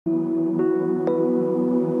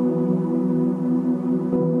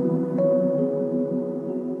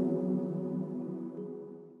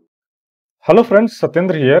Hello friends,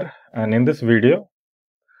 Satyendra here, and in this video,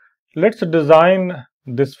 let's design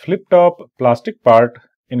this flip-top plastic part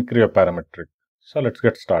in Creo Parametric. So let's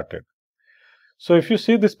get started. So if you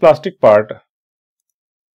see this plastic part,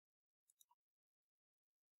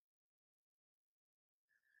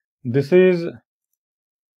 this is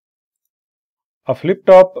a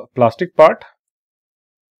flip-top plastic part.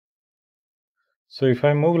 So if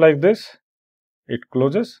I move like this, it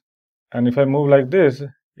closes, and if I move like this,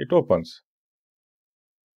 it opens.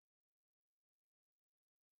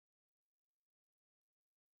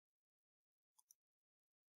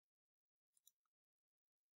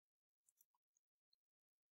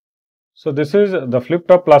 So this is the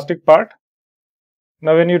flip-top plastic part.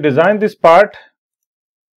 Now when you design this part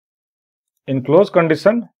in closed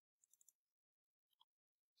condition,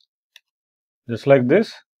 just like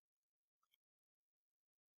this,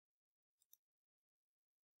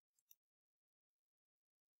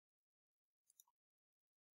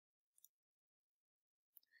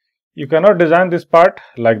 you cannot design this part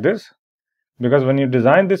like this, because when you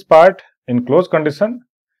design this part in closed condition,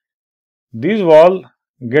 these walls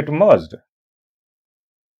get merged,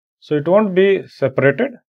 so it won't be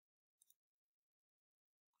separated.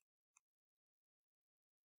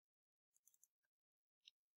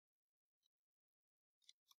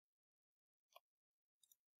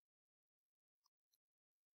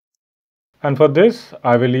 And for this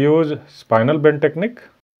I will use spinal bend technique.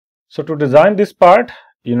 So to design this part,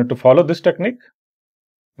 you need to follow this technique.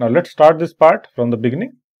 Now let's start this part from the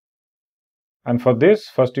beginning. And for this,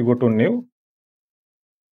 first you go to new,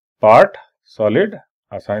 part, solid,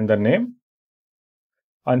 assign the name,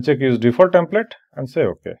 uncheck use default template and say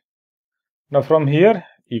OK. Now from here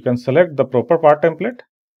you can select the proper part template.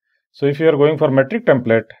 So if you are going for metric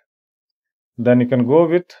template, then you can go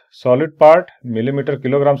with solid part, millimeter,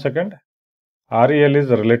 kilogram, second. REL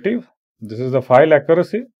is relative. This is the file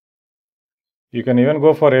accuracy. You can even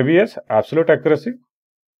go for ABS, absolute accuracy.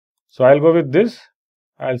 So I'll go with this.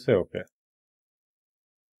 I'll say OK.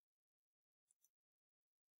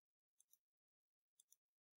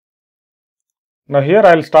 Now here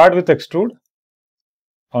I'll start with extrude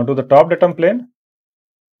onto the top datum plane,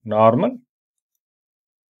 normal,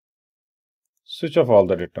 switch off all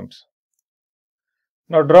the datums.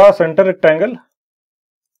 Now draw a center rectangle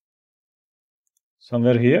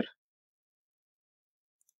somewhere here,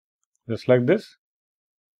 just like this.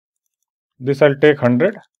 This I'll take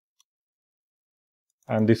 100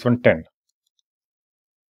 and this one 10.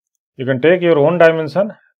 You can take your own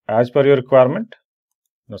dimension as per your requirement.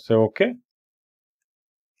 Now say OK.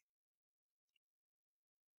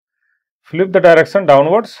 Flip the direction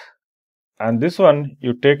downwards, and this one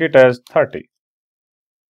you take it as 30.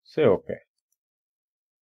 Say OK.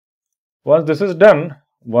 Once this is done,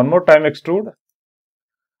 one more time extrude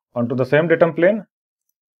onto the same datum plane,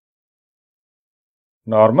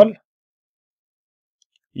 normal.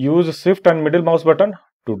 Use shift and middle mouse button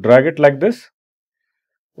to drag it like this.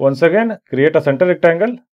 Once again, create a center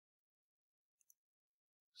rectangle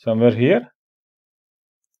somewhere here.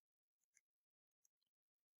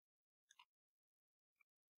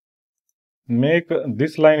 Make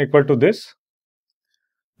this line equal to this.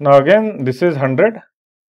 Now again, this is 100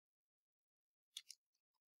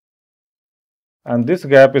 and this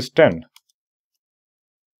gap is 10.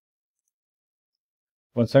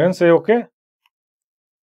 Once again, say OK.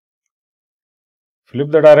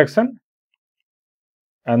 Flip the direction,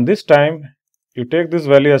 and this time you take this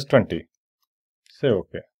value as 20. Say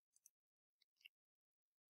OK.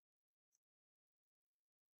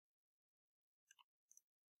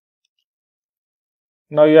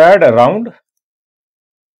 Now you add a round,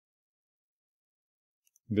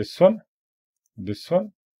 this one, this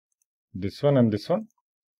one, this one and this one.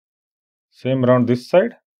 Same round this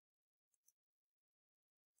side.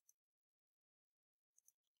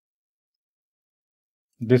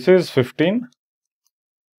 This is 15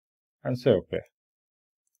 and say OK.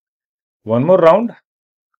 One more round,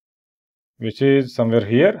 which is somewhere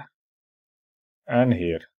here and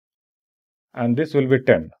here, and this will be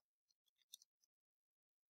 10.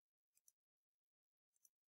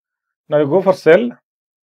 Now you go for cell,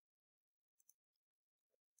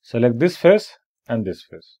 select this face and this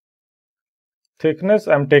face. Thickness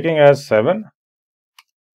I am taking as 7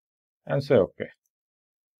 and say OK.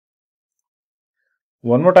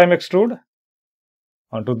 One more time extrude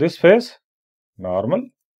onto this face, normal.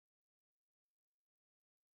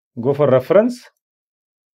 Go for reference,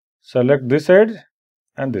 select this edge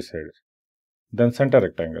and this edge, then center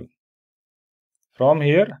rectangle. From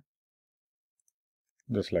here,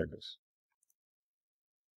 just like this.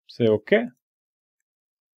 Say OK.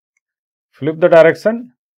 Flip the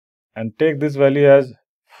direction and take this value as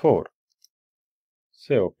 4.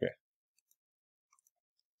 Say OK.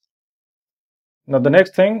 Now the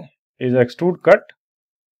next thing is extrude cut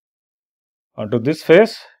onto this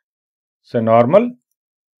face. Say normal.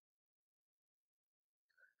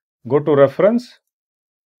 Go to reference.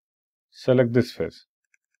 Select this face.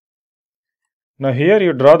 Now here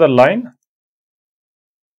you draw the line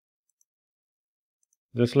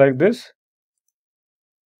just like this.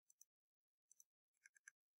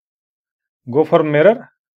 Go for mirror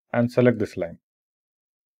and select this line.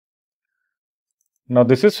 Now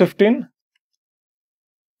this is 15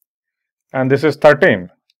 and this is 13,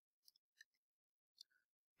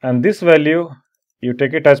 and this value you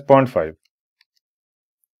take it as 0.5.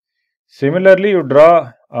 Similarly, you draw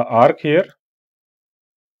an arc here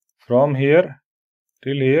from here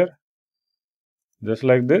till here, just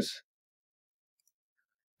like this.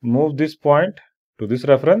 Move this point to this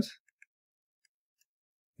reference.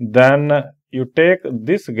 Then you take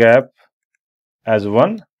this gap as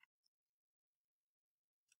 1.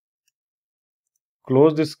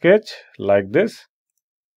 Close the sketch like this.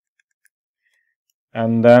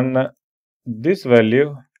 And then this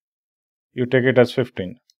value, you take it as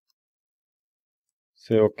 15.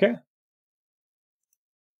 Say OK.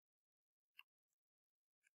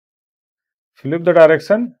 Flip the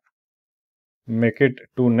direction. Make it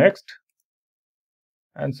 2 next.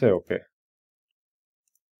 And say OK.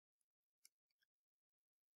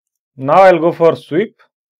 Now I'll go for sweep.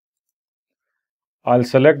 I'll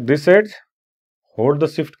select this edge. Hold the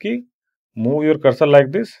shift key. Move your cursor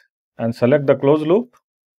like this. And select the close loop.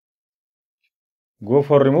 Go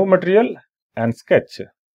for remove material and sketch.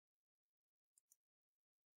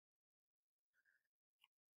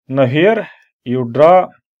 Now here you draw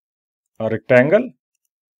a rectangle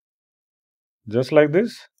just like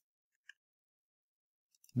this.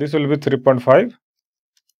 This will be 3.5,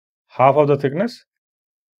 half of the thickness.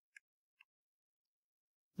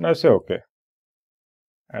 Now say OK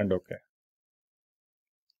and OK.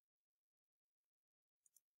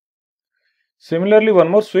 Similarly,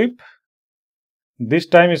 one more sweep. This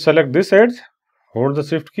time you select this edge, hold the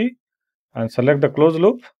shift key and select the close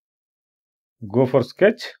loop. Go for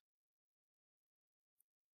sketch.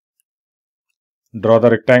 Draw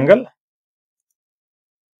the rectangle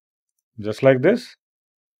just like this.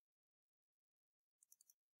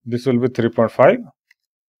 This will be 3.5,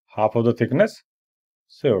 half of the thickness.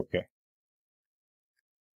 Say OK.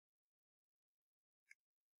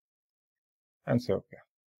 And say OK.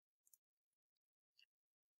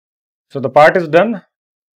 So the part is done.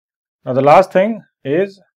 Now the last thing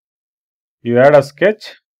is you add a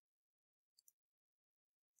sketch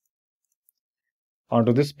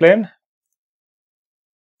onto this plane.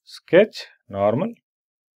 Sketch, normal.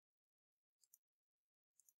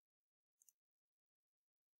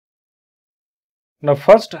 Now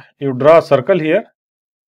first you draw a circle here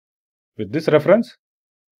with this reference,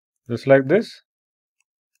 just like this.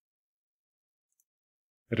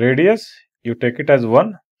 Radius, you take it as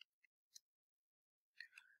 1.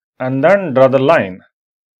 And then draw the line.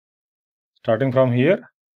 Starting from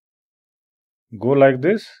here, go like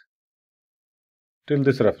this till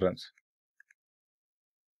this reference.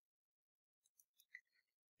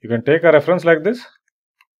 You can take a reference like this.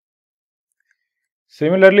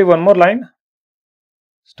 Similarly, one more line.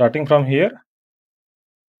 Starting from here,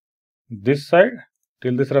 this side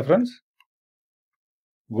till this reference.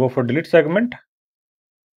 Go for delete segment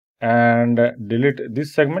and delete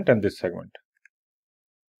this segment and this segment.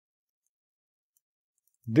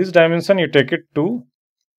 This dimension you take it 2.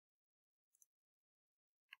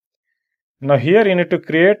 Now here you need to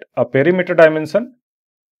create a perimeter dimension.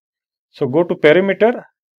 So go to perimeter,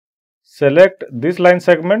 select this line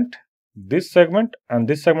segment, this segment and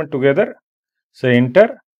this segment together. Say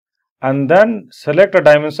enter and then select a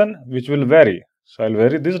dimension which will vary. So I'll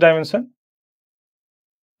vary this dimension.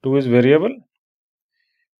 2 is variable.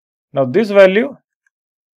 Now this value,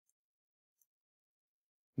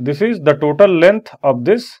 this is the total length of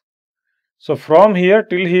this. So from here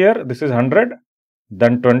till here, this is 100,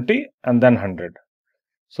 then 20 and then 100.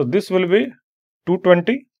 So this will be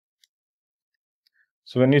 220.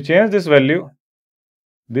 So when you change this value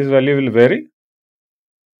will vary.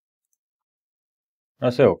 Now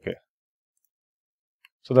say OK.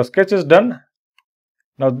 So the sketch is done.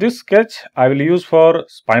 Now this sketch I will use for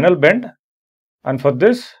spinal bend, and for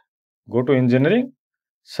this go to engineering,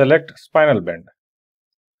 select spinal bend.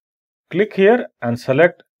 Click here and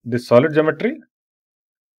select this solid geometry.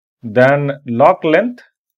 Then lock length.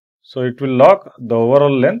 So it will lock the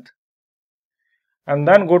overall length. And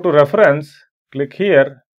then go to reference, click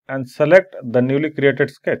here and select the newly created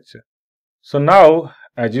sketch. So now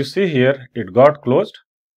as you see here, it got closed.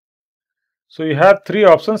 So you have three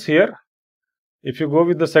options here. If you go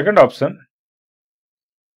with the second option,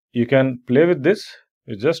 you can play with this.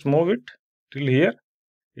 You just move it till here.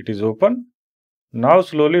 It is open. Now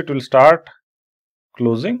slowly it will start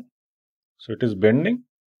closing. So it is bending.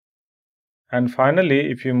 And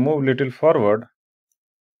finally, if you move little forward,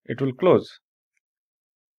 it will close.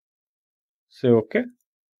 Say OK.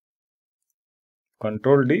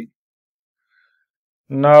 Control D.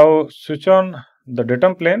 Now switch on the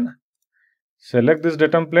datum plane. Select this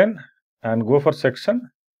datum plane and go for section.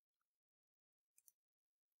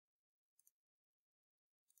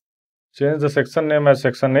 Change the section name as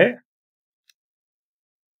section A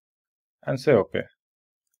and say OK.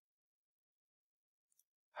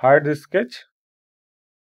 Hide this sketch.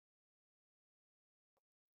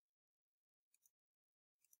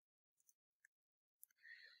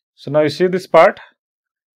 So now you see this part.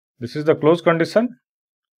 This is the close condition.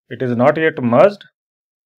 It is not yet merged.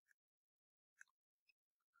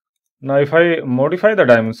 Now if I modify the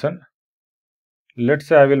dimension, let's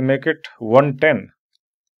say I will make it 110.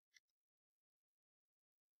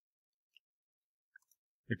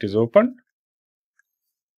 It is open.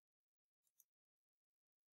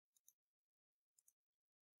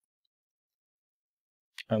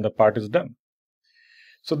 And the part is done.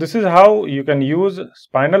 So this is how you can use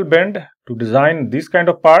spinal bend to design this kind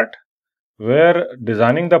of part where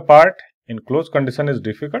designing the part in close condition is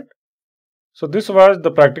difficult. So this was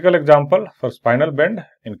the practical example for spinal bend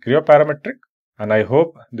in Creo Parametric, and I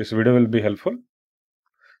hope this video will be helpful.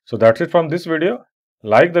 So that's it from this video.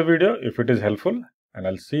 Like the video if it is helpful, and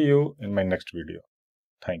I'll see you in my next video.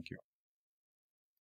 Thank you.